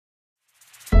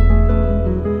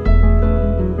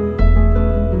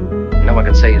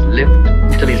can say is lived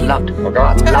till he's loved or go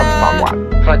out and love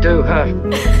someone. If I do, you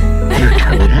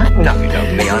told her? No, you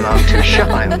don't me. I'm too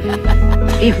shy.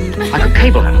 Even I could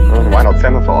cable her. Oh, why not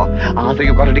semaphore? Arthur,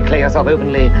 you've got to declare yourself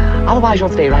openly. Otherwise, you'll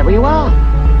stay right where you are.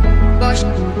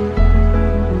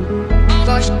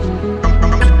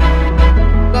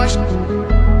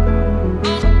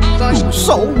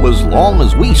 So, as long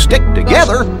as we stick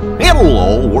together, it'll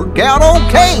all work out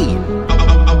okay.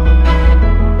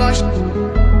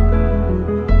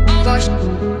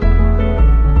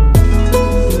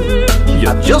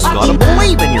 You just gotta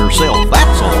believe in yourself,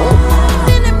 that's all.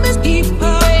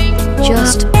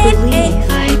 Just believe.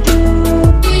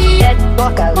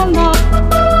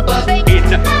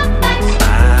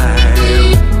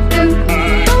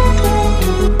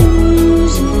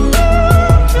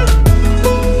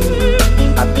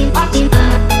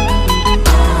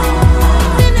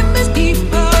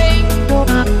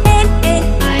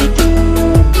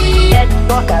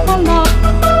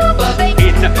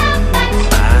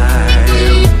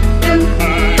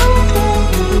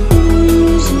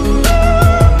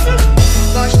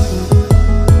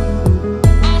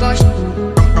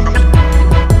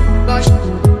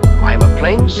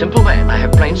 Simple man. I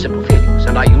have plain, simple feelings,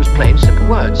 and I use plain, simple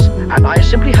words. And I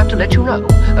simply have to let you know,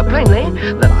 plainly,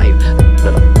 that I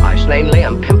plainly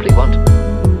and pimply want.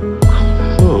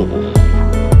 I'll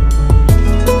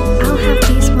have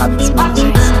these moments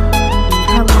memorized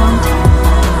for a long time.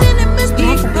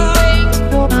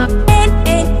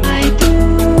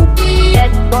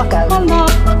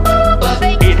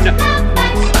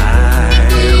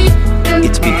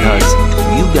 It's because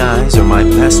you guys are my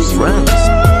best friends.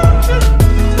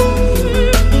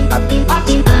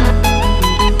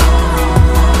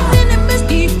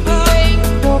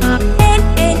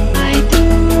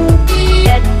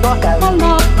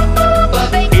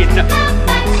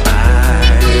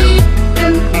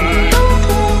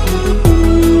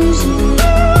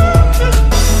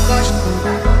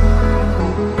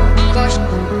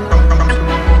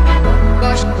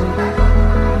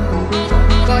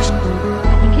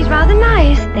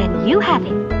 Then you have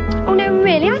him. Oh no,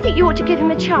 really, I think you ought to give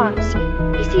him a chance.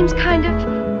 He seems kind of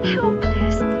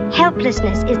helpless.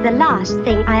 Helplessness is the last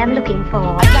thing I am looking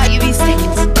for. I got you these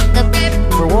tickets.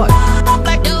 For what?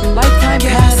 Lifetime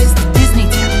passes to Disney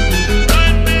Town.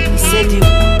 He said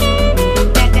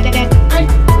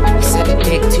to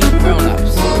pick 2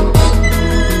 grown-ups.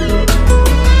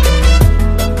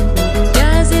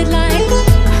 Does it like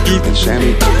Ethan,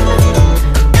 Sammy.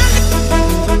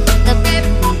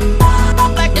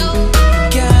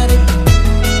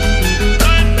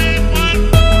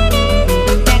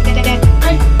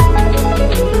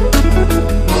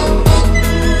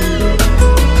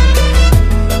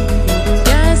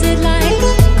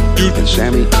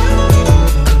 Sammy.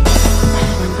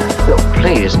 Look,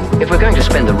 please, if we're going to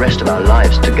spend the rest of our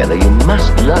lives together, you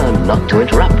must learn not to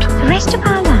interrupt. The rest of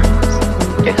our lives?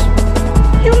 Yes.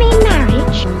 You mean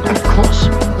marriage? Of course.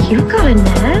 You've got a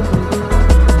nerve.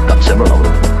 Got several of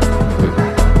them.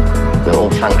 They're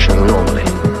all functioning normally.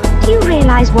 Do you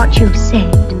realize what you've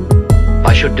said?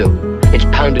 I should do. It's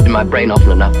pounded in my brain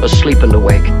often enough, asleep and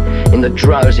awake, in the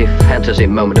drowsy fantasy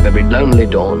moment of every lonely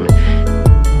dawn.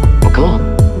 Well, come on.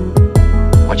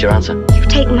 What's your answer? You've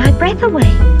taken my breath away.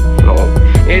 Oh,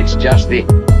 it's just the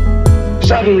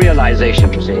sudden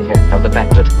realization, you see, of the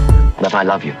fact that I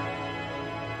love you.